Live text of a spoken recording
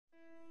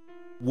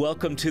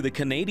Welcome to the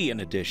Canadian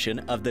edition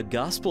of The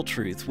Gospel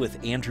Truth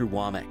with Andrew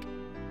Womack,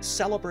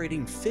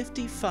 celebrating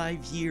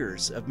 55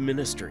 years of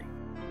ministry.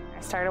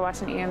 I started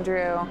watching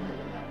Andrew.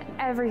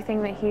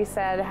 Everything that he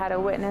said had a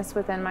witness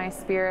within my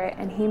spirit,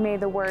 and he made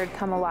the Word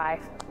come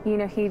alive. You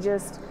know, he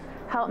just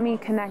helped me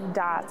connect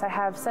dots. I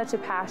have such a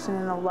passion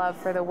and a love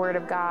for the Word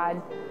of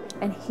God,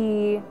 and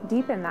he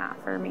deepened that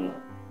for me.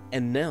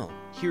 And now,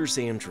 here's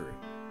Andrew.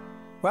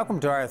 Welcome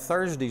to our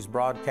Thursday's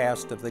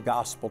broadcast of The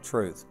Gospel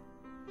Truth.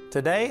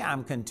 Today,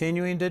 I'm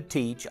continuing to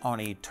teach on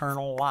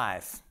eternal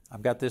life.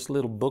 I've got this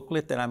little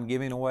booklet that I'm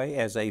giving away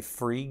as a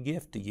free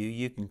gift to you.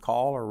 You can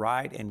call or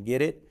write and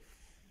get it.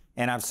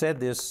 And I've said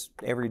this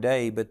every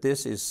day, but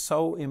this is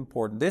so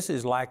important. This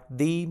is like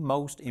the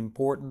most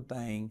important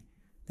thing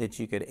that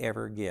you could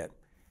ever get.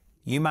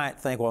 You might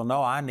think, well,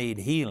 no, I need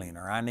healing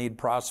or I need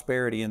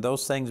prosperity, and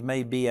those things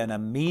may be an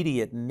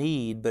immediate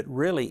need, but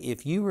really,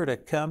 if you were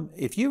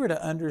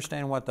to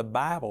understand what the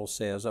Bible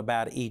says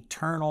about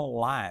eternal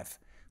life,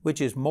 which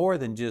is more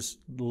than just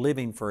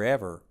living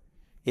forever.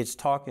 It's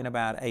talking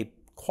about a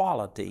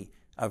quality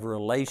of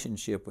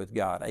relationship with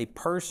God, a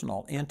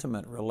personal,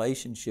 intimate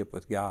relationship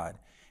with God.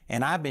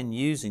 And I've been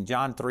using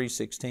John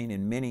 3:16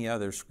 and many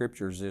other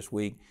scriptures this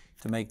week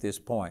to make this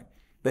point.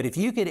 But if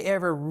you could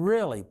ever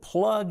really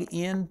plug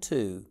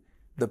into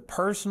the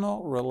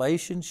personal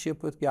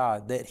relationship with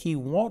God that He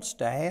wants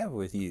to have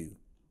with you,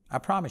 I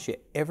promise you,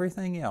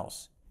 everything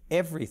else,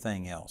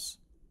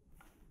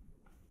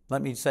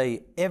 let me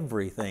say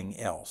everything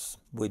else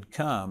would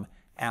come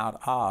out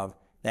of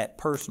that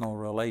personal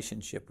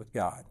relationship with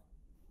God.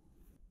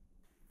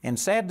 And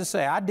sad to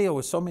say, I deal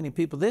with so many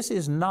people. This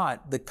is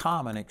not the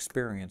common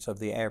experience of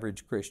the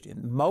average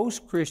Christian.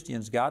 Most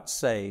Christians got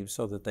saved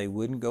so that they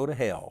wouldn't go to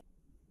hell.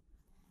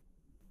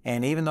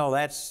 And even though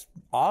that's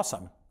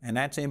awesome and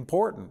that's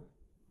important,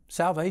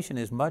 salvation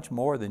is much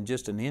more than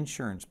just an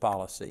insurance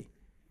policy.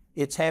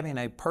 It's having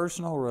a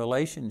personal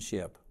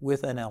relationship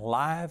with an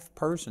alive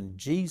person,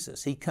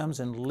 Jesus. He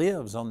comes and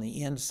lives on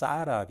the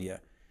inside of you.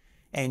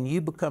 And you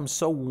become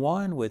so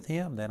one with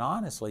Him that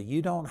honestly,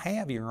 you don't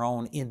have your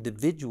own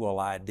individual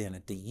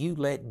identity. You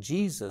let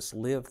Jesus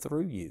live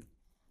through you.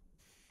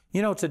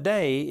 You know,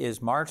 today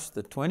is March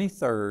the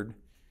 23rd,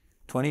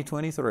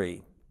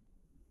 2023.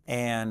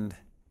 And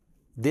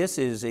this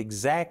is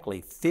exactly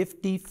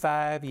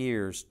 55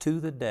 years to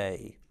the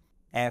day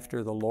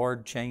after the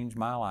Lord changed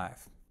my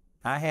life.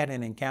 I had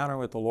an encounter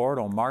with the Lord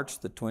on March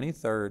the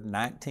 23rd,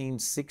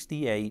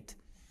 1968.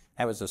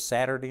 That was a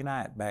Saturday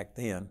night back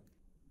then.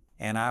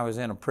 And I was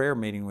in a prayer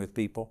meeting with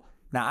people.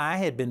 Now, I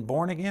had been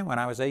born again when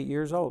I was 8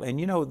 years old. And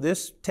you know,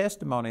 this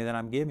testimony that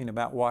I'm giving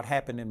about what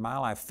happened in my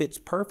life fits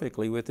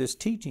perfectly with this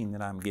teaching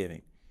that I'm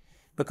giving.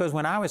 Because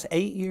when I was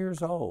 8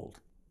 years old,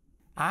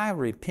 I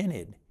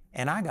repented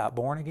and I got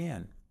born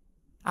again.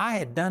 I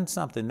had done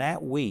something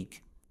that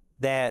week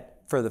that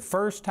for the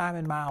first time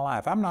in my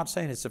life, I'm not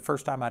saying it's the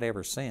first time I'd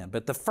ever sinned,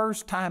 but the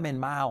first time in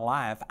my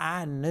life,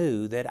 I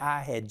knew that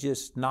I had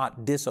just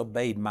not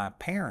disobeyed my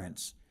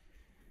parents,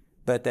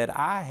 but that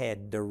I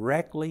had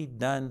directly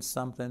done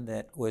something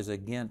that was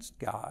against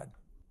God.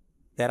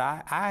 That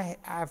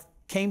I've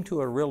came to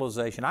a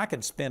realization. I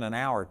could spend an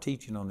hour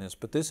teaching on this,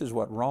 but this is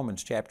what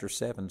Romans chapter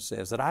 7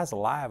 says, that I was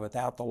alive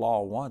without the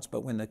law once,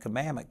 but when the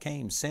commandment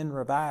came, sin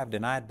revived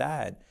and I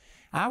died.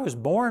 I was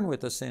born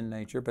with a sin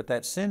nature, but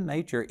that sin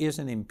nature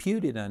isn't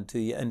imputed unto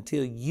you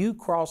until you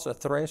cross a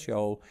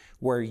threshold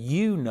where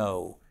you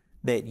know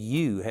that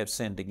you have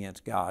sinned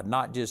against God,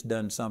 not just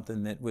done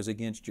something that was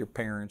against your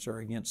parents or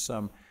against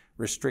some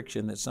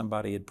restriction that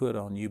somebody had put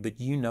on you, but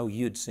you know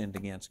you'd sinned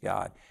against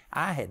God.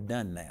 I had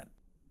done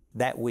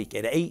that week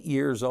at 8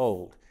 years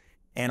old.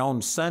 And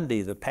on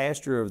Sunday, the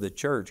pastor of the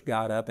church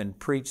got up and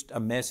preached a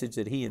message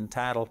that he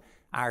entitled,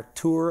 Our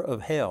Tour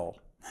of Hell.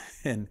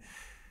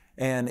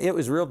 And it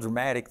was real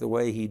dramatic the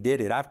way he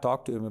did it. I've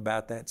talked to him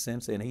about that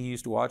since then. He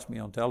used to watch me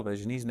on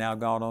television. He's now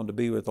gone on to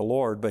be with the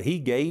Lord. But he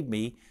gave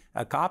me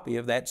a copy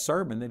of that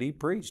sermon that he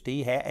preached.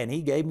 And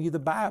he gave me the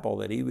Bible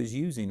that he was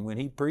using when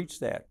he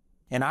preached that.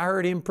 And I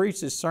heard him preach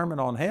this sermon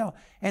on hell.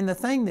 And the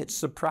thing that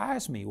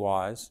surprised me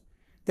was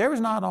there was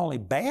not only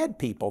bad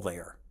people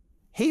there.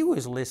 He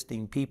was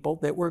listing people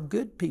that were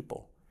good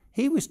people.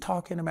 He was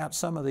talking about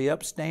some of the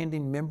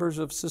upstanding members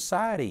of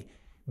society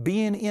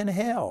being in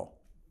hell.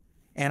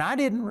 And I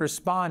didn't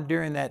respond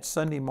during that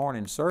Sunday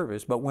morning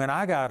service, but when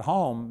I got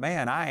home,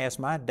 man, I asked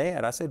my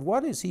dad, I said,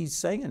 what is he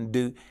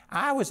saying?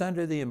 I was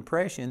under the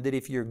impression that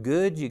if you're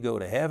good, you go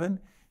to heaven.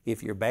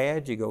 If you're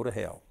bad, you go to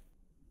hell.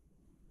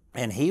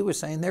 And he was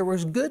saying there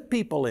was good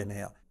people in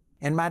hell.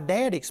 And my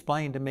dad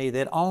explained to me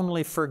that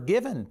only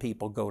forgiven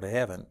people go to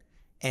heaven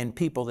and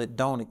people that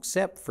don't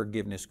accept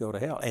forgiveness go to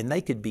hell. And they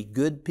could be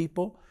good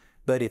people,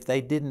 but if they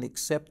didn't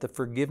accept the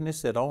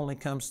forgiveness that only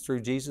comes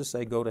through Jesus,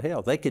 they go to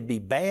hell. They could be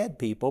bad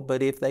people,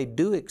 but if they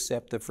do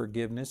accept the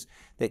forgiveness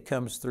that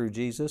comes through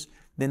Jesus,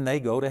 then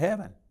they go to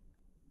heaven.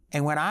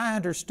 And when I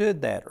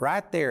understood that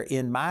right there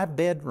in my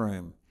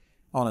bedroom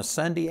on a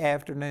Sunday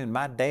afternoon,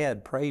 my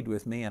dad prayed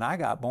with me and I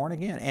got born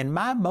again. And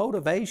my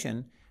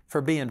motivation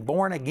for being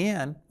born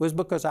again was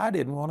because I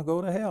didn't want to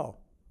go to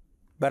hell.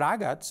 But I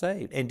got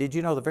saved. And did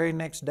you know the very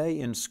next day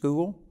in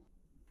school,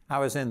 I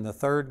was in the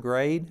 3rd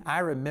grade. I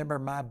remember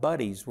my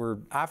buddies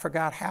I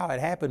forgot how it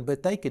happened,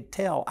 but they could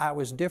tell I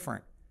was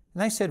different.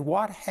 And they said,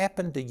 "What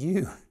happened to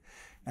you?"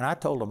 And I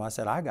told them, I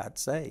said, "I got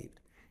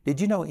saved."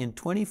 Did you know in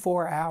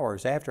 24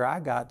 hours after I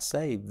got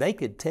saved, they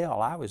could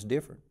tell I was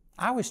different.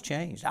 I was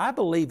changed. I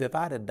believe if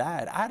I'd have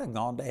died, I'd have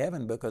gone to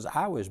heaven because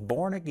I was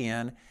born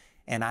again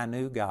and I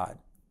knew God.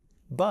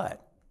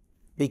 But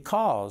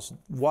because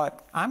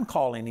what I'm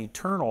calling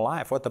eternal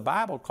life, what the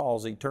Bible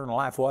calls eternal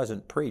life,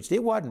 wasn't preached.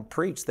 It wasn't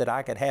preached that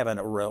I could have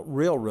a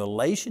real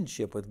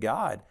relationship with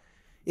God.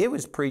 It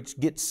was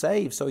preached, get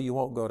saved so you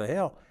won't go to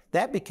hell.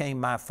 That became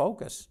my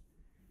focus.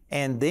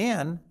 And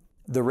then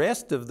the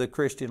rest of the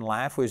Christian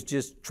life was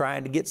just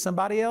trying to get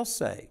somebody else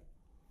saved.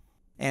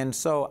 And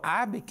so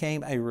I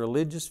became a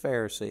religious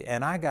Pharisee,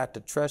 and I got to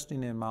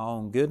trusting in my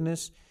own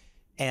goodness,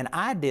 and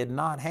I did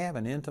not have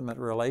an intimate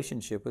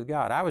relationship with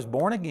God. I was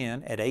born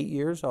again at 8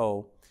 years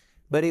old,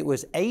 but it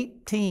was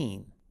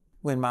 18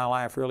 when my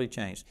life really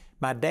changed.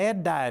 My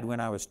dad died when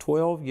I was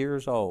 12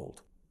 years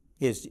old.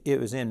 It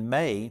was in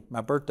May.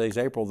 My birthday's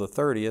April the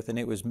 30th, and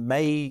it was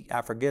May,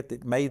 I forget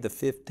that May the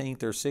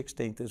 15th or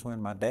 16th is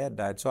when my dad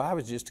died. So I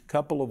was just a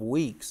couple of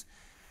weeks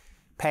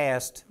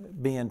past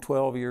being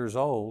 12 years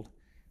old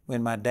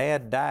when my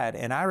dad died.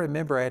 And I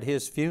remember at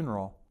his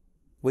funeral,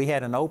 we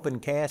had an open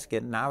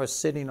casket, and I was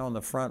sitting on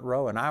the front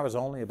row, and I was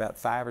only about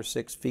 5 or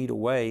 6 feet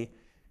away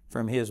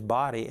from his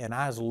body, and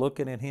I was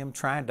looking at him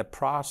trying to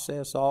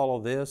process all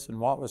of this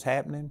and what was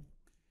happening.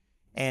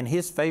 And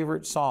his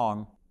favorite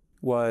song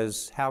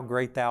was "How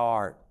Great Thou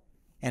Art."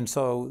 And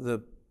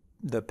so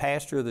the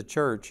pastor of the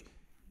church,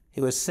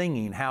 he was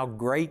singing "How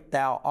Great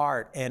Thou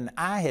Art." And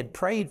I had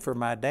prayed for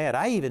my dad.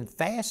 I even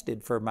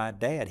fasted for my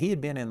dad. He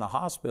had been in the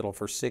hospital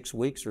for 6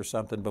 weeks or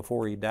something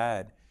before he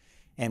died.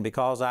 And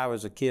because I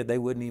was a kid, they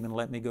wouldn't even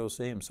let me go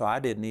see him. So I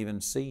didn't even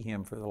see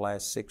him for the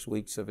last 6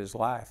 weeks of his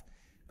life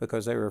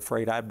because they were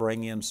afraid I'd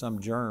bring in some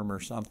germ or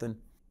something.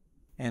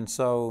 And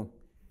so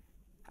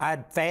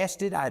I'd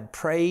fasted, I'd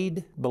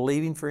prayed,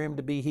 believing for him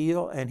to be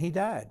healed, and he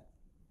died.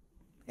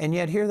 And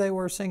yet here they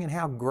were singing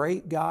how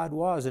great God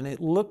was. And it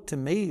looked to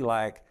me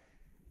like,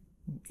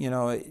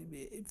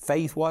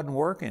 faith wasn't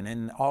working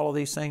and all of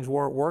these things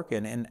weren't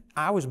working. And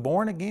I was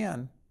born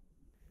again,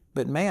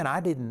 but man,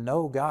 I didn't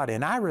know God.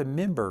 And I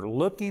remember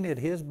looking at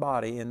his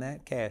body in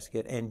that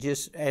casket, and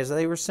just as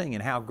they were singing,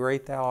 "How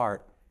Great Thou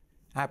Art,"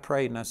 I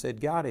prayed and I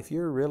said, "God, if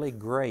you're really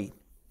great,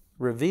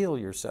 reveal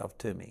yourself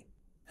to me.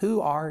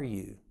 Who are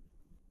you?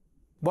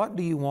 What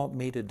do you want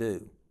me to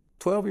do?"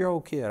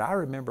 12-year-old kid, I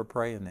remember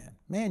praying that.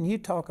 Man, you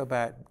talk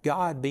about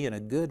God being a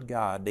good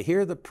God, to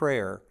hear the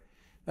prayer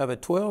of a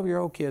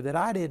 12-year-old kid that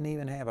I didn't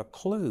even have a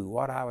clue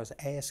what I was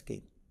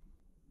asking.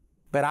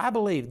 But I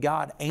believe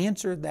God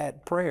answered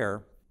that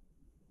prayer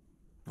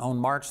on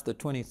March the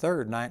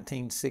 23rd,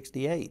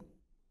 1968.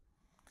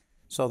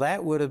 So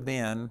that would have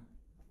been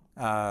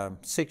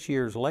 6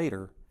 years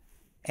later.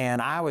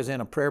 And I was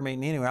in a prayer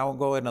meeting anyway. I won't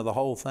go into the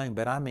whole thing,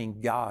 but I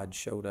mean God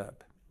showed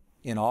up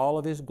in all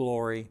of his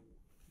glory,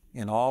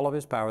 in all of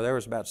his power. There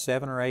was about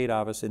 7 or 8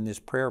 of us in this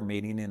prayer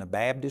meeting in a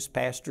Baptist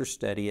pastor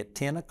study at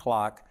 10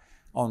 o'clock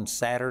on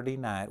Saturday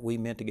night. We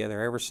met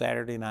together every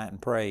Saturday night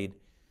and prayed.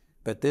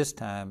 But this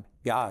time,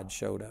 God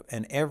showed up,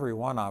 and every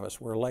one of us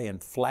were laying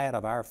flat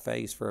of our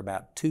face for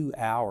about 2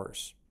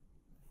 hours.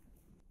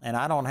 And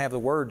I don't have the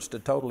words to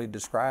totally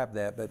describe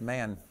that, but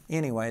man,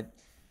 anyway,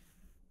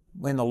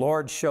 when the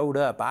Lord showed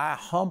up, I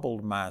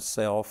humbled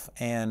myself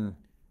and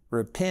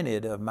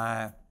repented of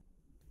my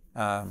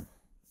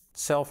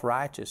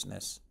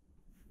self-righteousness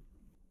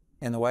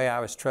and the way I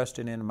was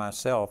trusting in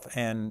myself.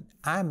 And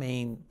I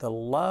mean, the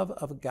love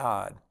of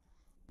God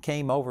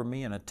came over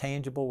me in a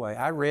tangible way.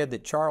 I read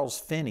that Charles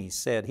Finney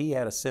said he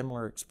had a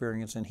similar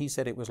experience, and he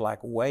said it was like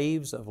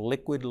waves of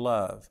liquid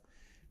love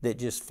that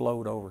just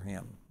flowed over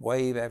him,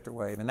 wave after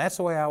wave. And that's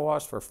the way I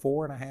was for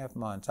 4.5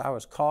 months. I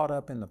was caught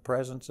up in the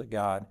presence of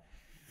God,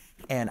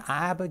 and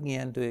I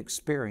began to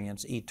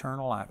experience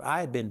eternal life.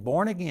 I had been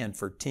born again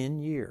for 10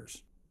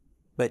 years,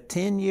 but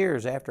 10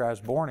 years after I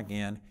was born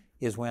again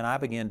is when I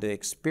began to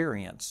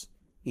experience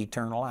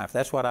eternal life.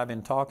 That's what I've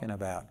been talking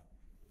about.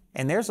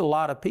 And there's a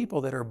lot of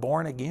people that are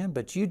born again,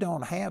 but you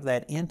don't have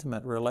that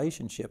intimate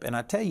relationship. And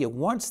I tell you,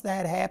 once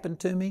that happened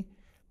to me,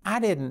 I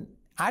didn't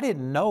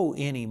know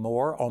any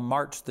more on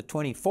March the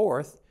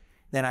 24th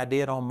than I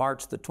did on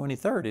March the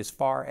 23rd as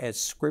far as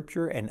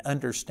Scripture and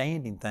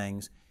understanding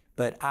things.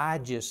 But I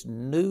just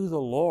knew the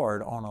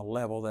Lord on a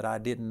level that I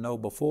didn't know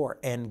before.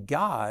 And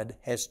God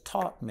has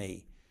taught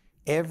me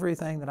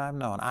everything that I've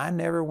known. I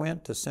never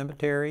went to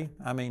seminary.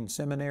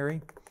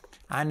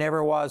 I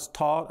never was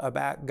taught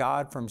about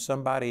God from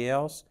somebody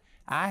else.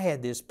 I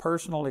had this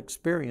personal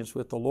experience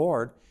with the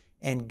Lord,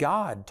 and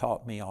God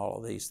taught me all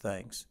of these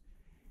things.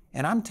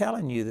 And I'm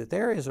telling you that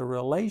there is a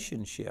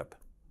relationship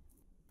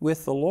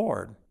with the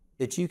Lord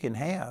that you can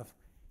have.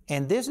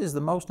 And this is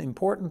the most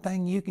important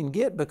thing you can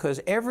get,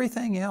 because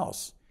everything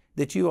else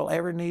that you will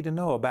ever need to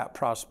know about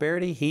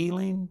prosperity,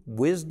 healing,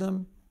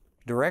 wisdom,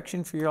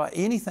 direction for your life,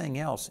 anything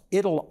else,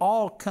 it'll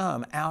all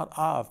come out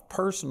of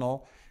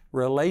personal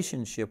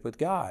relationship with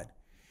God.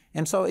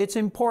 And so it's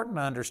important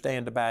to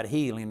understand about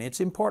healing. It's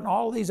important.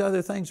 All these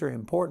other things are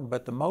important,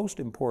 but the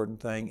most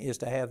important thing is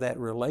to have that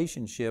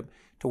relationship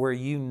to where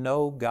you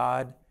know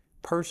God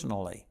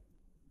personally.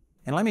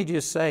 And let me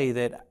just say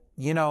that,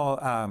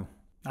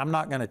 I'm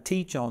not going to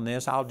teach on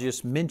this. I'll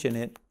just mention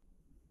it.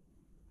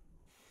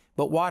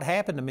 But what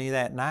happened to me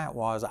that night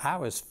was I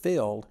was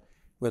filled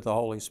with the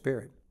Holy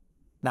Spirit.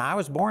 Now, I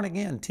was born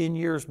again 10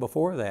 years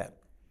before that.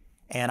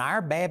 And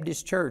our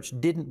Baptist church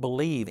didn't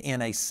believe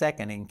in a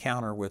second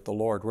encounter with the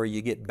Lord where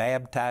you get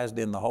baptized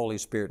in the Holy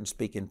Spirit and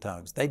speak in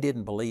tongues. They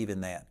didn't believe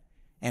in that.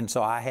 And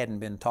so I hadn't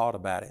been taught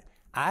about it.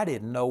 I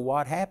didn't know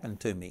what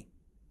happened to me.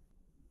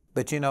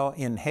 But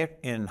in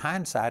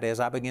hindsight, as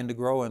I began to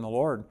grow in the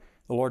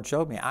Lord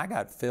showed me I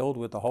got filled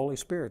with the Holy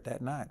Spirit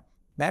that night.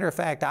 Matter of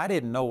fact, I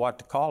didn't know what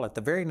to call it.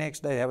 The very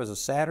next day, that was a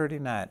Saturday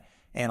night,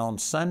 and on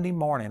Sunday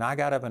morning, I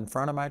got up in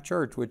front of my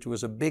church, which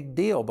was a big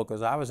deal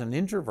because I was an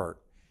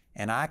introvert.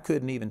 And I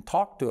couldn't even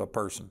talk to a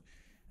person,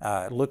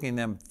 looking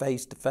them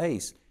face to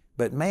face.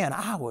 But man,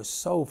 I was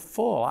so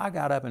full. I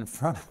got up in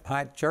front of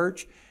my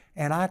church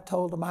and I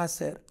told them, I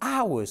said,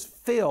 I was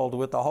filled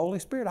with the Holy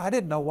Spirit. I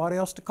didn't know what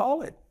else to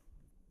call it.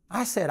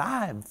 I said,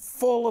 I am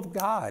full of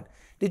God.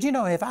 Did you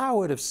know if I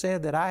would have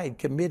said that I had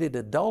committed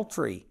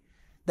adultery,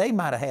 they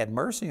might have had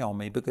mercy on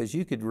me because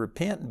you could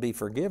repent and be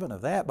forgiven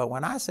of that. But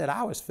when I said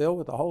I was filled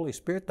with the Holy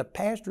Spirit, the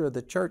pastor of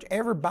the church,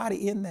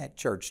 everybody in that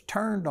church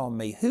turned on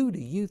me. Who do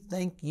you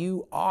think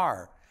you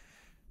are?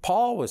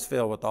 Paul was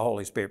filled with the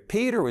Holy Spirit.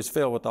 Peter was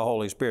filled with the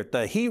Holy Spirit,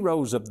 the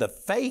heroes of the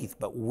faith.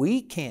 But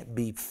we can't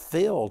be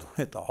filled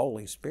with the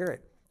Holy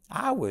Spirit.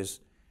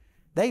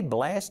 They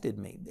blasted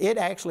me. It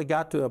actually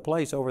got to a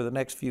place over the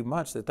next few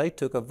months that they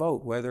took a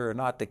vote whether or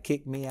not to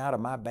kick me out of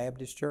my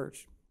Baptist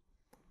church.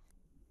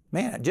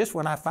 Man, just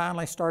when I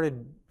finally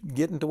started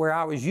getting to where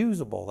I was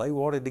usable, they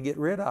wanted to get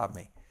rid of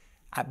me.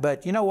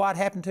 But you know what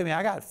happened to me?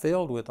 I got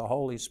filled with the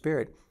Holy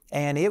Spirit.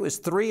 And it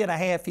was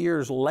 3.5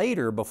 years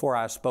later before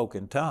I spoke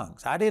in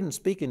tongues. I didn't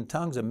speak in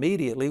tongues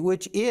immediately,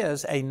 which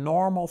is a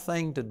normal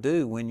thing to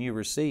do when you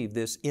receive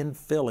this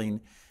infilling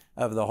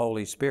of the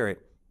Holy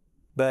Spirit.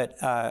 But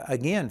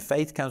again,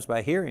 faith comes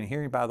by hearing,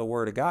 hearing by the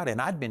Word of God.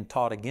 And I'd been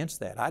taught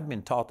against that. I'd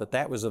been taught that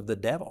that was of the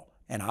devil.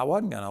 And I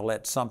wasn't going to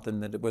let something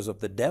that was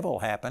of the devil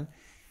happen.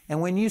 And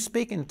when you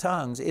speak in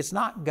tongues, it's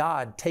not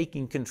God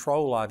taking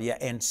control of you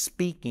and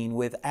speaking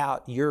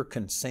without your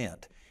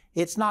consent.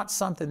 It's not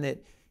something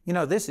that,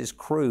 this is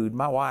crude.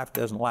 My wife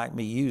doesn't like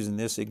me using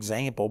this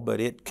example, but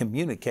it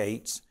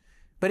communicates.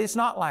 But it's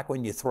not like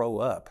when you throw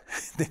up,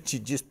 that you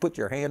just put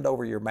your hand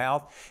over your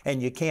mouth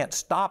and you can't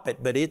stop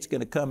it, but it's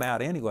going to come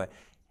out anyway.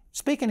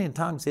 Speaking in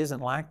tongues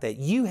isn't like that.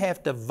 You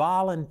have to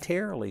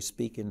voluntarily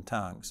speak in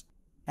tongues.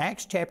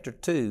 Acts chapter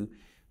 2,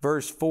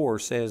 Verse 4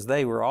 says,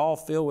 they were all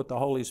filled with the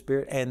Holy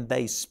Spirit, and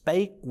they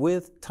spake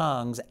with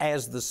tongues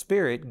as the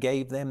Spirit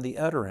gave them the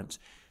utterance.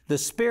 The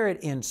Spirit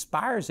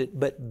inspires it,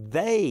 but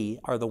they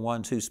are the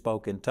ones who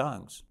spoke in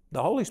tongues.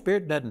 The Holy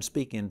Spirit doesn't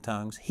speak in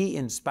tongues. He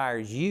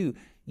inspires you.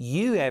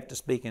 You have to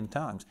speak in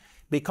tongues.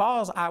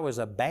 Because I was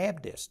a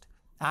Baptist,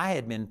 I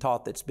had been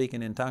taught that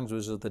speaking in tongues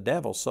was of the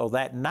devil. So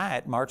that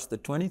night, March the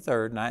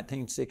 23rd,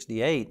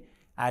 1968,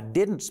 I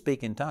didn't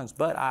speak in tongues,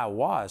 but I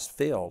was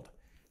filled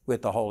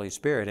with the Holy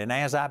Spirit. And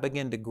as I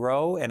began to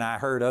grow and I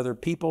heard other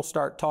people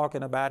start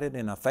talking about it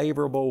in a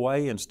favorable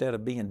way instead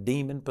of being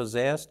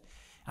demon-possessed,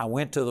 I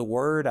went to the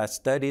Word, I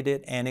studied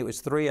it, and it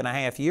was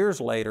 3.5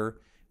 years later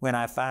when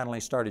I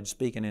finally started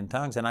speaking in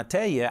tongues. And I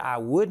tell you, I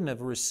wouldn't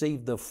have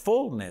received the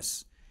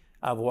fullness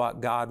of what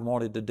God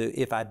wanted to do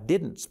if I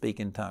didn't speak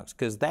in tongues,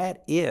 because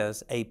that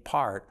is a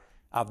part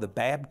of the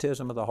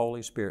baptism of the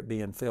Holy Spirit,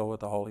 being filled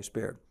with the Holy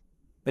Spirit.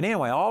 But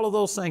anyway, all of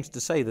those things to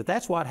say that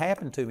that's what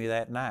happened to me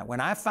that night. When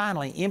I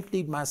finally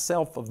emptied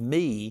myself of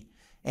me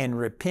and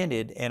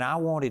repented, and I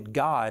wanted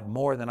God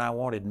more than I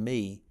wanted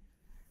me,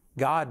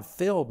 God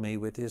filled me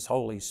with His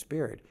Holy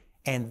Spirit.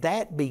 And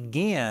that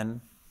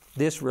began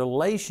this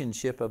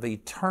relationship of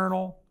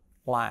eternal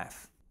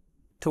life,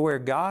 to where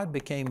God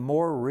became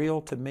more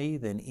real to me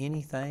than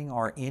anything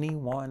or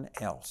anyone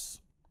else.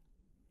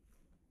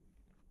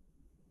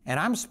 And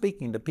I'm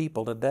speaking to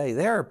people today.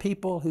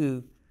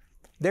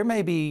 There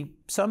may be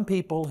some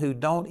people who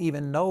don't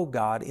even know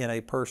God in a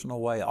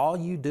personal way. All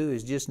you do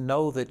is just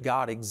know that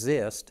God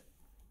exists.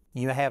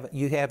 You have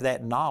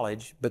that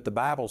knowledge, but the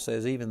Bible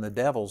says even the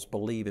devils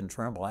believe and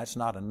tremble. That's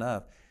not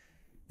enough.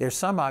 There's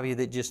some of you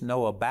that just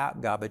know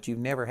about God, but you've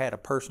never had a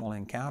personal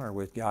encounter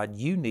with God.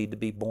 You need to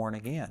be born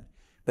again.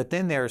 But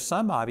then there are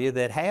some of you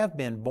that have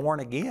been born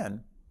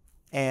again,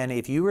 and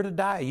if you were to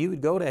die, you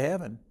would go to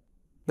heaven.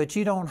 But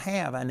you don't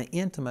have an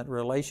intimate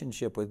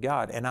relationship with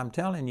God. And I'm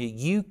telling you,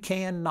 you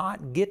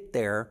cannot get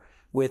there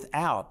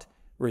without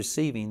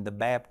receiving the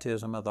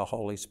baptism of the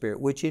Holy Spirit,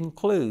 which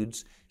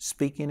includes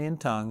speaking in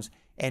tongues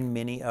and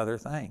many other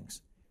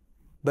things.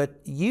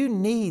 But you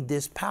need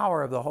this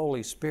power of the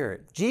Holy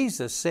Spirit.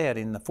 Jesus said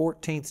in the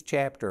 14th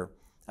chapter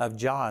of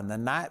John, the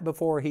night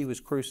before He was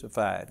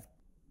crucified,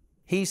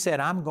 He said,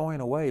 I'm going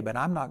away, but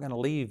I'm not going to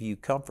leave you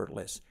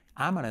comfortless.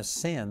 I'm going to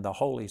send the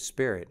Holy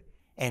Spirit,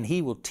 and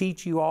He will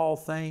teach you all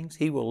things.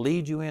 He will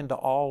lead you into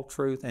all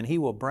truth, and He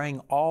will bring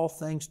all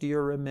things to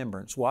your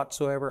remembrance,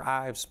 whatsoever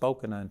I have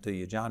spoken unto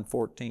you. John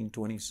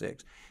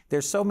 14:26.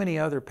 There's so many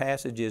other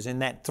passages in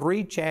that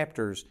 3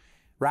 chapters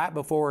right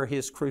before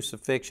His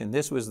crucifixion.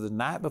 This was the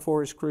night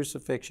before His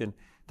crucifixion.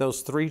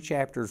 Those 3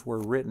 chapters were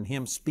written,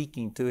 Him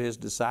speaking to His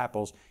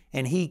disciples,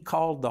 and He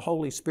called the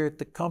Holy Spirit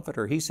the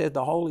Comforter. He said,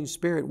 the Holy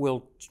Spirit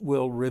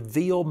will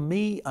reveal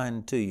me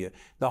unto you.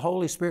 The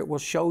Holy Spirit will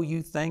show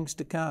you things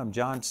to come.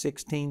 John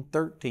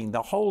 16:13.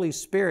 The Holy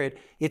Spirit,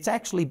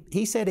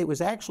 He said it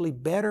was actually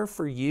better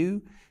for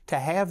you to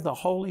have the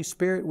Holy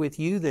Spirit with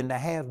you than to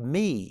have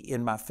me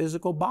in my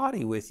physical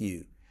body with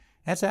you.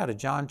 That's out of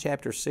John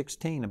chapter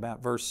 16,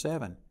 about verse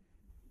 7.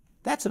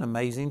 That's an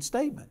amazing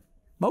statement.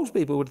 Most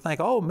people would think,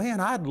 oh man,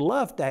 I'd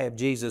love to have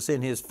Jesus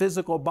in His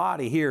physical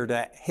body here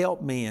to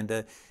help me and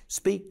to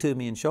speak to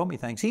me and show me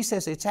things. He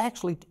says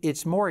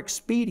it's more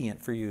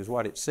expedient for you, is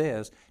what it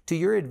says, to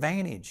your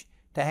advantage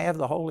to have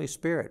the Holy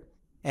Spirit.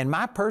 And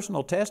my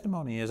personal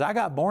testimony is I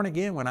got born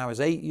again when I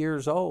was 8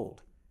 years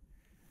old.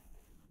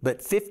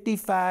 But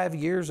 55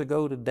 years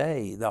ago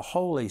today, the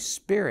Holy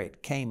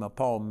Spirit came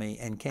upon me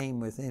and came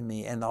within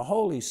me, and the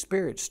Holy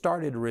Spirit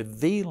started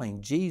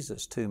revealing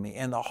Jesus to me,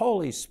 and the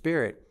Holy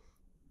Spirit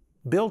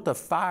built a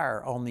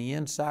fire on the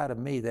inside of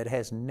me that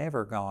has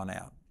never gone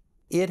out.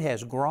 It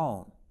has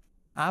grown.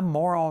 I'm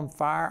more on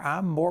fire.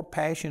 I'm more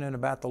passionate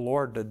about the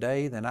Lord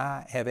today than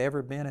I have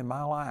ever been in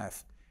my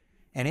life.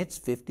 And it's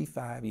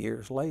 55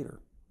 years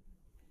later.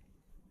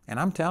 And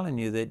I'm telling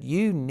you that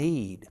you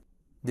need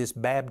this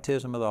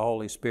baptism of the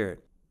Holy Spirit.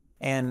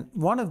 And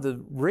one of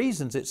the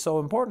reasons it's so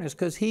important is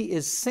because He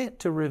is sent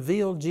to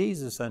reveal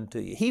Jesus unto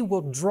you. He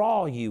will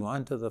draw you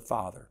unto the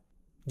Father.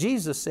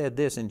 Jesus said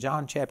this in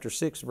John chapter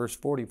 6, verse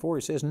 44.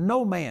 He says,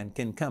 no man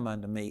can come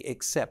unto me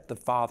except the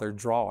Father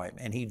draw him.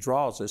 And He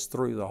draws us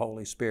through the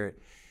Holy Spirit.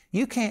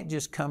 You can't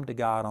just come to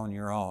God on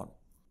your own.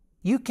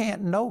 You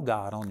can't know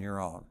God on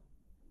your own.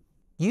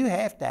 You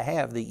have to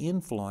have the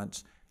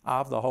influence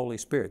of the Holy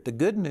Spirit. The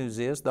good news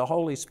is the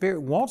Holy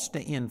Spirit wants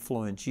to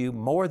influence you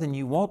more than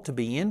you want to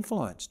be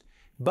influenced,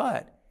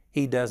 but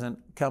He doesn't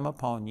come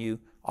upon you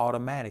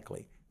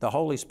automatically. The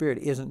Holy Spirit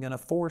isn't going to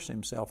force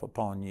Himself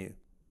upon you.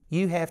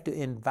 You have to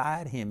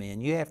invite Him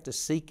in. You have to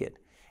seek it.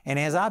 And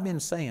as I've been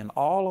saying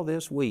all of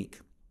this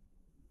week,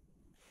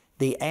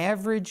 the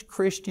average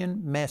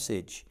Christian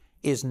message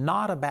is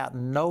not about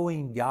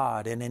knowing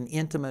God in an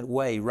intimate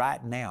way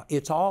right now.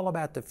 It's all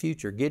about the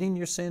future, getting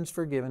your sins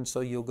forgiven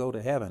so you'll go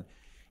to heaven.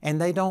 And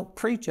they don't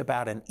preach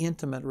about an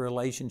intimate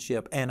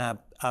relationship and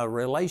a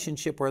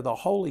relationship where the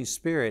Holy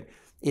Spirit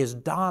is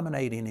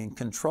dominating and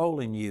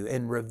controlling you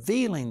and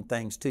revealing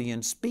things to you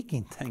and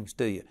speaking things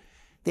to you.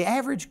 The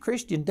average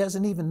Christian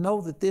doesn't even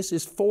know that this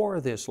is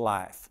for this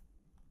life.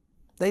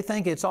 They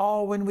think it's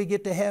all when we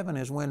get to heaven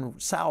is when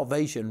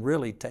salvation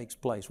really takes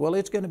place. Well,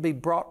 it's going to be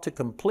brought to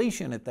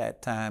completion at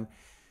that time,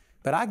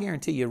 but I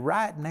guarantee you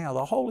right now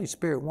the Holy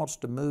Spirit wants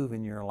to move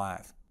in your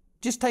life.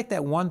 Just take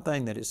that one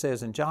thing that it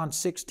says in John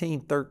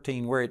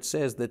 16:13 where it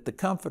says that the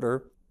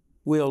Comforter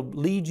will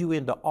lead you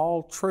into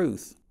all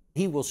truth.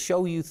 He will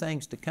show you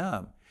things to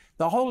come.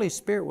 The Holy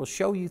Spirit will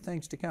show you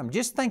things to come.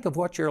 Just think of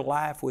what your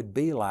life would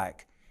be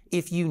like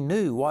if you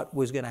knew what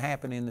was going to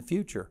happen in the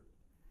future.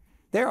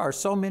 There are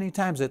so many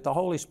times that the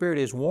Holy Spirit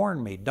has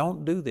warned me,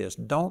 don't do this.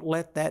 Don't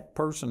let that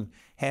person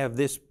have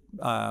this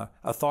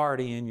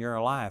authority in your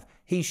life.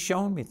 He's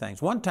shown me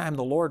things. One time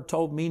the Lord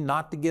told me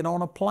not to get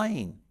on a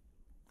plane.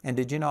 And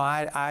did you know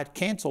I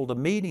canceled a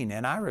meeting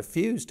and I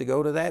refused to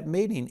go to that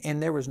meeting,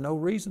 and there was no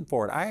reason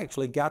for it. I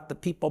actually got the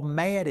people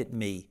mad at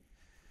me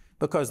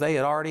because they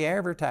had already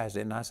advertised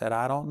it. And I said,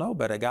 I don't know,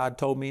 but God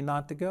told me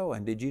not to go.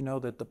 And did you know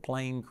that the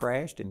plane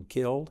crashed and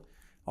killed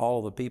all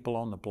of the people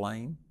on the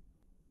plane?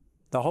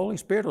 The Holy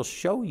Spirit will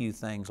show you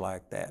things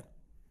like that.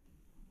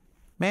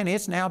 Man,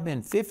 it's now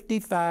been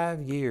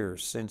 55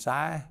 years since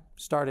I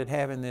started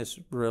having this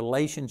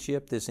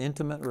relationship, this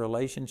intimate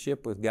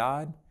relationship with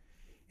God.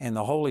 And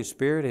the Holy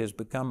Spirit has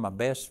become my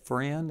best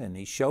friend, and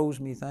He shows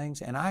me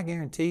things. And I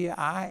guarantee you,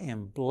 I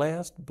am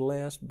blessed,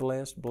 blessed,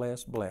 blessed,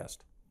 blessed,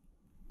 blessed.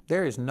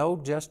 There is no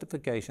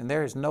justification.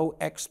 There is no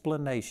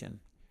explanation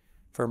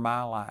for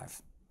my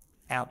life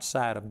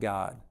outside of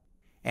God.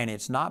 And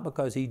it's not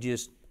because He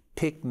just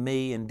picked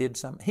me and did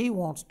something. He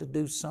wants to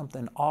do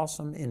something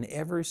awesome in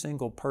every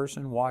single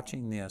person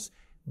watching this,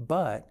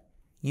 but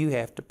you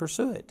have to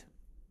pursue it.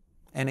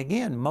 And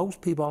again,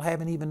 most people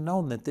haven't even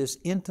known that this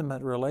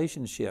intimate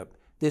relationship,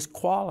 this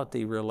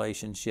quality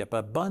relationship,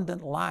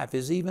 abundant life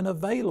is even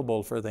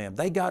available for them.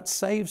 They got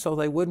saved so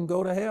they wouldn't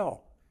go to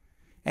hell.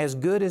 As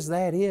good as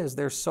that is,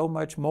 there's so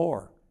much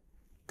more.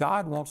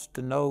 God wants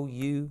to know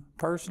you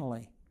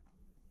personally.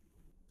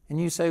 And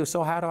you say,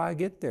 so how do I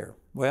get there?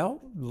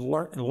 Well,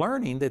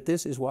 learning that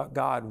this is what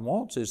God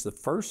wants is the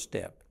first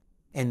step.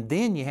 And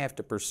then you have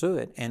to pursue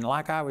it. And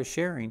like I was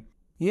sharing,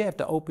 you have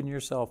to open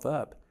yourself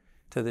up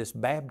to this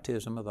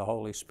baptism of the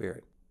Holy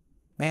Spirit.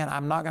 Man,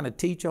 I'm not going to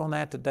teach on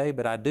that today,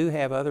 but I do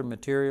have other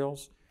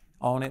materials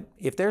on it.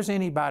 If there's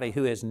anybody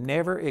who has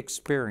never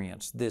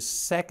experienced this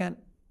second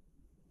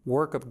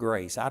work of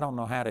grace, I don't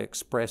know how to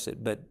express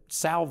it, but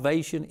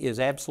salvation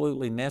is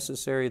absolutely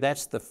necessary.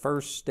 That's the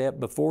first step.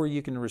 Before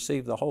you can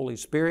receive the Holy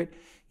Spirit,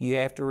 you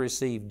have to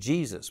receive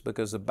Jesus,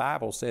 because the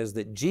Bible says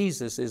that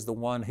Jesus is the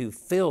one who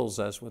fills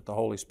us with the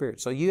Holy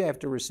Spirit. So you have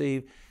to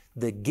receive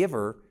the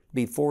giver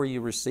before you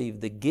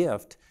receive the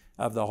gift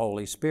of the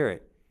Holy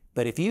Spirit.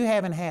 But if you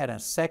haven't had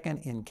a second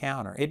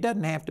encounter, it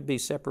doesn't have to be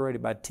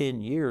separated by 10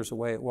 years the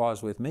way it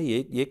was with me.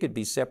 It could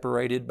be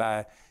separated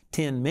by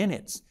 10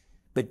 minutes.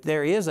 But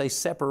there is a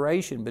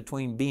separation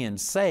between being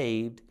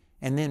saved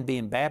and then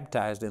being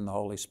baptized in the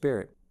Holy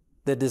Spirit.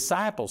 The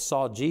disciples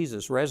saw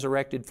Jesus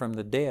resurrected from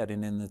the dead,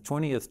 and in the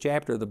 20th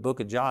chapter of the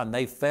book of John,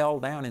 they fell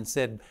down and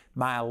said,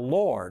 "My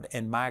Lord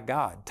and my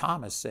God."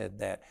 Thomas said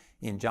that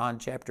in John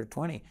chapter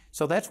 20.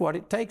 So that's what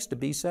it takes to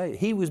be saved.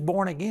 He was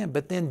born again,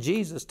 but then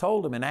Jesus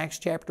told him in Acts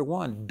chapter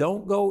 1,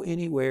 don't go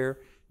anywhere,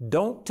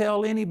 don't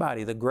tell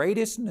anybody the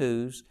greatest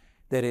news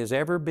that has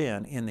ever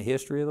been in the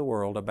history of the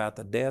world about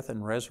the death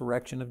and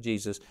resurrection of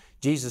Jesus.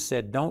 Jesus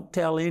said, don't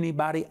tell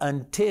anybody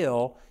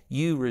until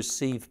you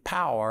receive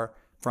power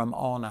from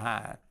on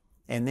high.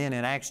 And then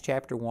in Acts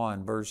chapter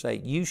 1, verse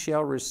 8, you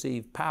shall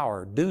receive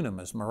power,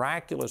 dunamis,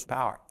 miraculous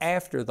power,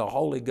 after the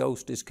Holy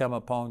Ghost is come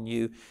upon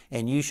you,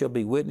 and you shall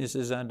be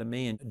witnesses unto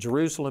me in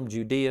Jerusalem,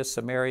 Judea,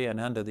 Samaria, and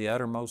unto the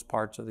uttermost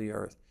parts of the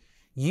earth.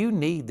 You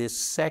need this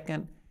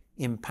second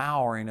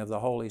empowering of the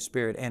Holy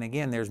Spirit. And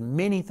again, there's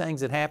many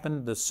things that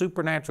happen. The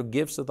supernatural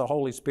gifts of the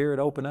Holy Spirit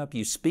open up.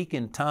 You speak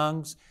in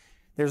tongues.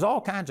 There's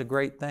all kinds of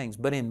great things.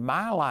 But in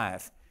my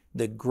life,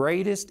 the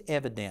greatest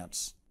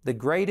evidence, the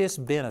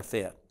greatest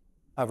benefit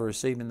of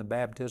receiving the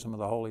baptism of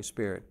the Holy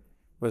Spirit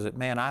was that,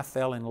 man, I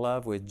fell in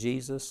love with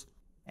Jesus,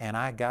 and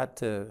I got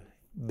to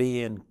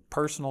be in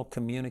personal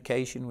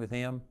communication with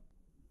Him.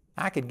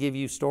 I could give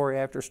you story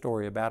after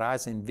story about I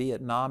was in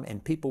Vietnam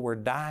and people were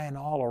dying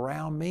all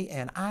around me,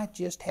 and I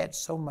just had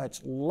so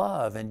much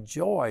love and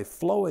joy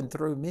flowing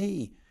through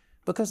me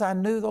because I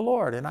knew the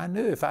Lord, and I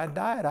knew if I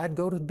died, I'd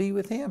go to be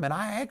with Him. And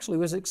I actually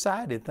was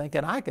excited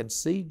thinking I could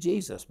see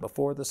Jesus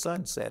before the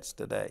sun sets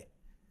today.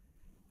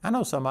 I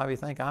know some of you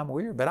think I'm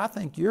weird, but I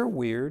think you're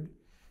weird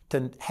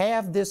to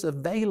have this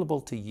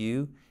available to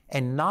you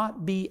and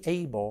not be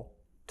able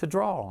to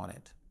draw on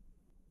it.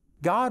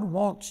 God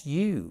wants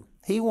you.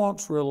 He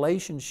wants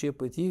relationship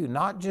with you,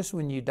 not just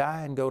when you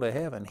die and go to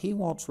heaven. He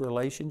wants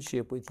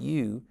relationship with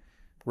you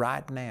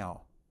right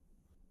now.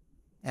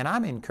 And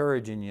I'm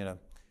encouraging you to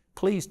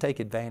please take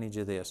advantage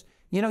of this.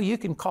 You know, you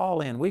can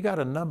call in. We got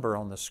a number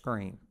on the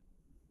screen,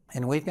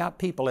 and we've got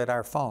people at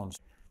our phones.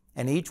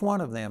 And each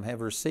one of them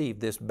have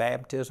received this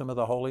baptism of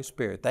the Holy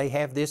Spirit. They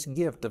have this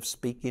gift of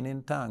speaking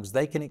in tongues.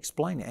 They can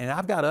explain it. And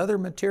I've got other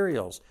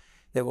materials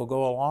that will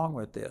go along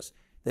with this,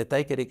 that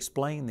they could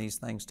explain these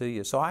things to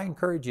you. So I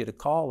encourage you to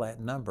call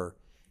that number,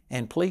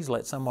 and please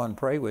let someone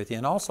pray with you.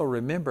 And also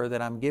remember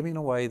that I'm giving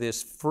away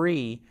this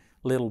free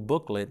little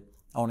booklet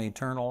on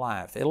eternal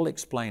life. It'll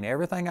explain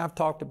everything I've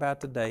talked about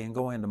today and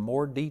go into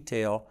more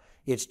detail.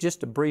 It's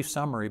just a brief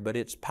summary, but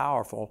it's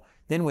powerful.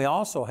 Then we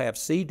also have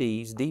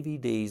CDs,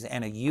 DVDs,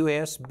 and a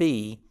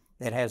USB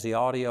that has the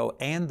audio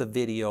and the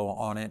video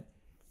on it.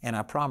 And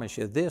I promise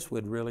you, this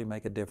would really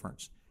make a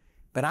difference.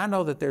 But I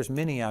know that there's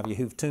many of you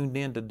who've tuned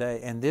in today,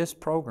 and this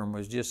program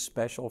was just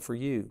special for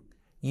you.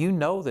 You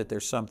know that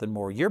there's something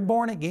more. You're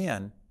born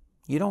again.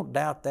 You don't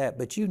doubt that,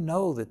 but you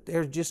know that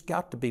there's just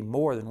got to be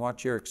more than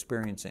what you're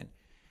experiencing.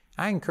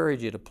 I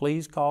encourage you to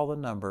please call the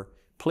number.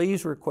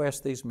 Please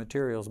request these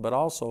materials, but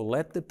also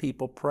let the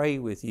people pray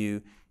with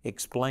you,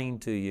 explain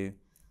to you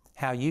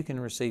how you can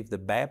receive the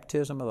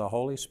baptism of the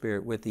Holy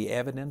Spirit with the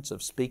evidence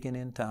of speaking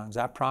in tongues.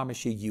 I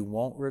promise you, you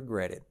won't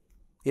regret it.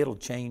 It'll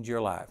change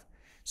your life.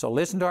 So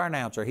listen to our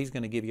announcer. He's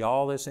going to give you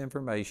all this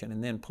information,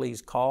 and then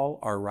please call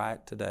or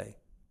write today.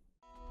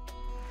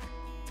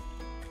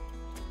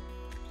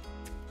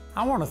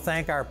 I want to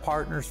thank our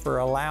partners for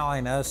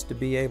allowing us to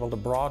be able to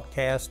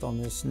broadcast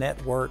on this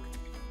network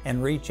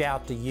and reach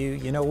out to you.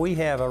 You know, we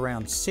have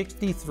around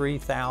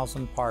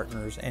 63,000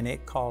 partners, and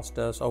it cost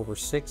us over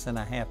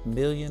 $6.5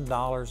 million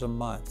a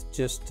month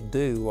just to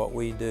do what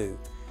we do.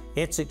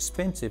 It's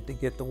expensive to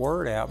get the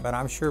word out, but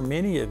I'm sure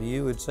many of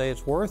you would say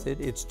it's worth it.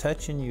 It's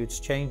touching you, it's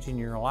changing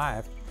your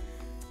life.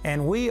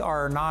 And we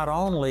are not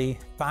only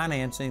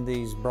financing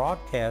these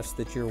broadcasts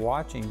that you're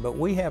watching, but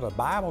we have a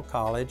Bible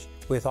college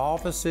with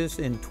offices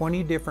in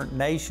 20 different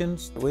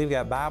nations. We've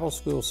got Bible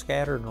schools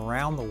scattered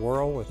around the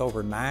world with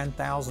over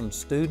 9,000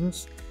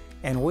 students.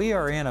 And we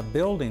are in a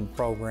building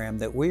program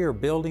that we are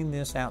building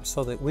this out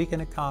so that we can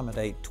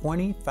accommodate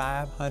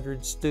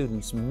 2,500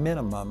 students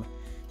minimum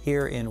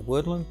here in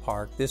Woodland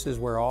Park. This is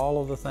where all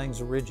of the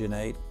things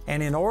originate.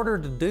 And in order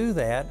to do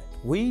that,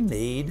 we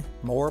need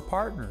more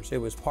partners. It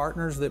was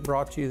partners that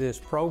brought you this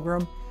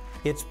program.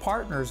 It's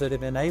partners that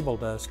have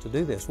enabled us to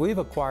do this. We've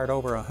acquired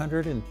over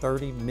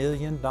 $130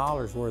 million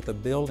worth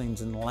of buildings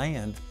and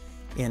land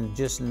in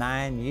just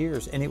 9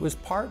 years, and it was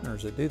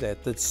partners that do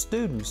that. The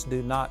students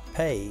do not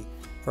pay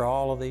for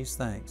all of these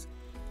things.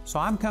 So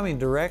I'm coming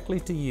directly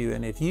to you,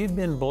 and if you've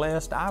been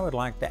blessed, I would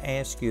like to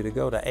ask you to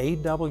go to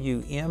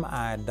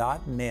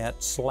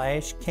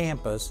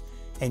awmi.net/campus,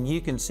 and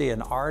you can see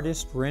an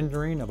artist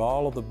rendering of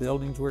all of the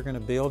buildings we're going to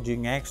build. You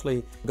can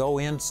actually go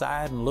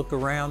inside and look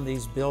around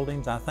these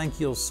buildings. I think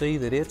you'll see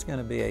that it's going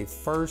to be a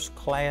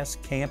first-class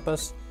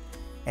campus,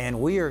 and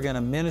we are going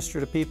to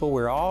minister to people.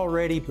 We're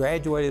already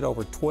graduated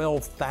over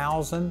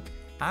 12,000.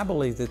 I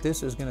believe that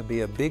this is going to be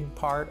a big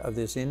part of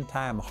this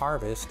end-time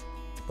harvest,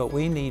 but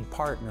we need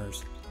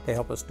partners to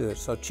help us do it.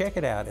 So check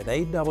it out at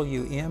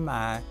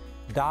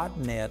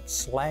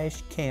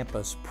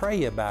awmi.net/campus.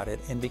 Pray about it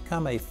and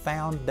become a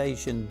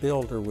foundation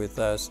builder with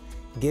us,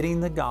 getting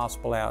the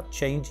gospel out,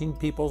 changing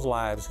people's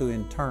lives who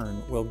in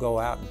turn will go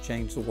out and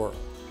change the world.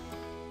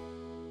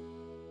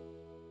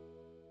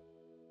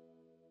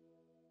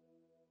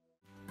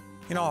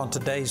 You know, on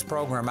today's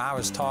program, I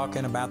was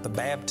talking about the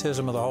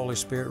baptism of the Holy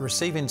Spirit,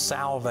 receiving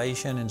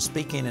salvation and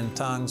speaking in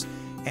tongues.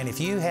 And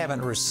if you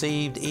haven't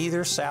received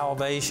either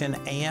salvation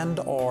and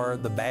or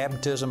the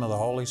baptism of the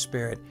Holy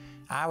Spirit,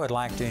 I would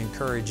like to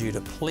encourage you to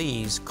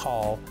please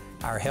call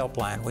our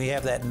helpline. We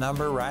have that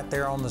number right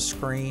there on the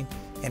screen,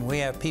 and we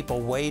have people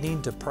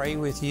waiting to pray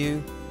with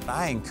you.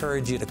 I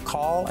encourage you to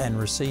call and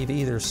receive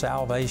either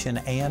salvation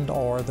and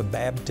or the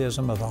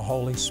baptism of the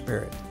Holy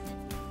Spirit.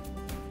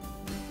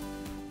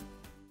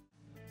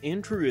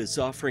 Andrew is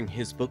offering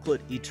his booklet,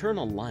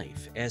 Eternal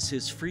Life, as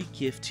his free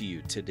gift to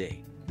you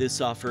today.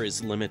 This offer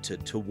is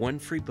limited to one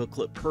free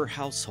booklet per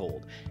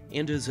household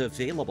and is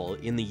available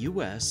in the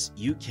US,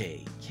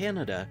 UK,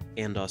 Canada,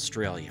 and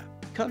Australia.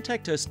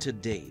 Contact us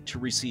today to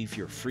receive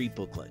your free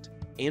booklet.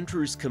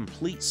 Andrew's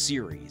complete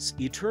series,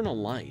 Eternal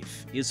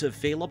Life, is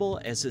available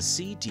as a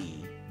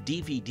CD,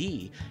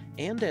 DVD,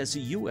 and as a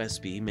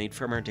USB made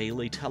from our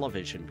daily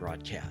television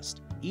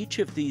broadcast. Each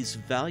of these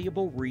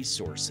valuable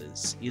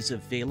resources is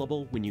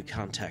available when you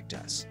contact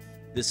us.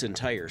 This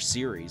entire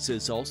series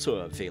is also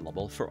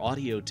available for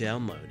audio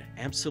download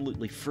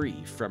absolutely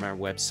free from our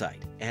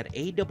website at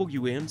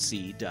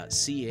awmc.ca.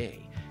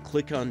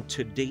 Click on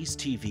Today's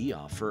TV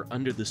offer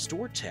under the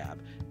Store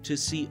tab to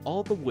see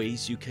all the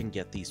ways you can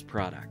get these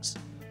products.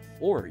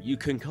 Or you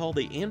can call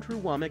the Andrew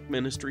Wommack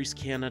Ministries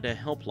Canada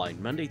helpline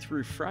Monday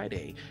through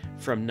Friday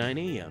from 9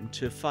 a.m.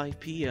 to 5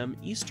 p.m.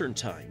 Eastern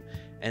Time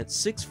at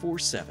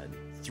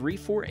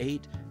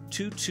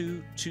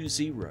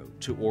 647-348-2220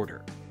 to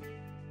order.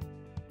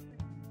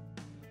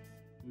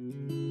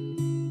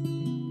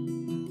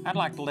 I'd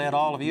like to let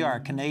all of you, our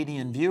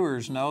Canadian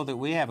viewers, know that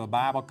we have a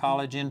Bible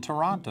college in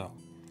Toronto,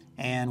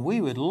 and we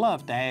would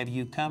love to have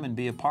you come and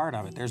be a part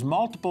of it. There's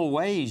multiple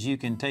ways you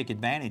can take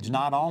advantage,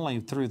 not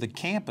only through the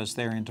campus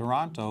there in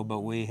Toronto,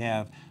 but we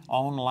have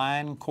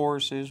online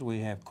courses, we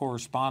have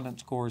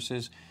correspondence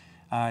courses,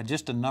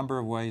 just a number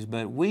of ways,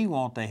 but we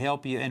want to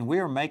help you, and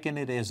we're making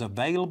it as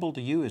available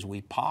to you as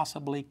we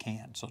possibly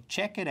can. So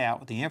check it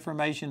out. The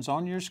information's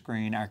on your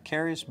screen, our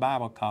Charis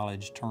Bible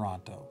College,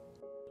 Toronto.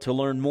 To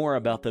learn more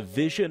about the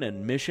vision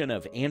and mission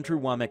of Andrew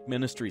Wommack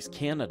Ministries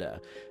Canada,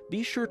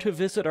 be sure to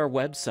visit our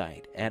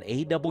website at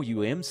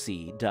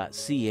awmc.ca.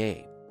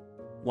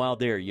 While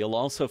there, you'll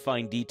also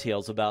find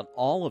details about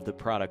all of the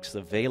products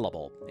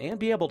available and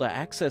be able to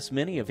access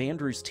many of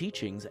Andrew's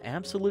teachings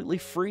absolutely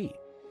free.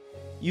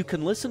 You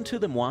can listen to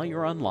them while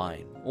you're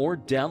online or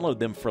download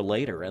them for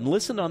later and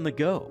listen on the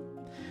go.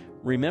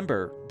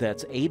 Remember,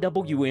 that's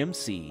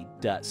awmc.ca.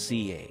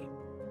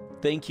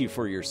 Thank you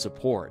for your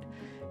support,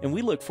 and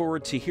we look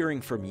forward to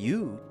hearing from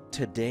you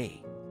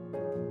today.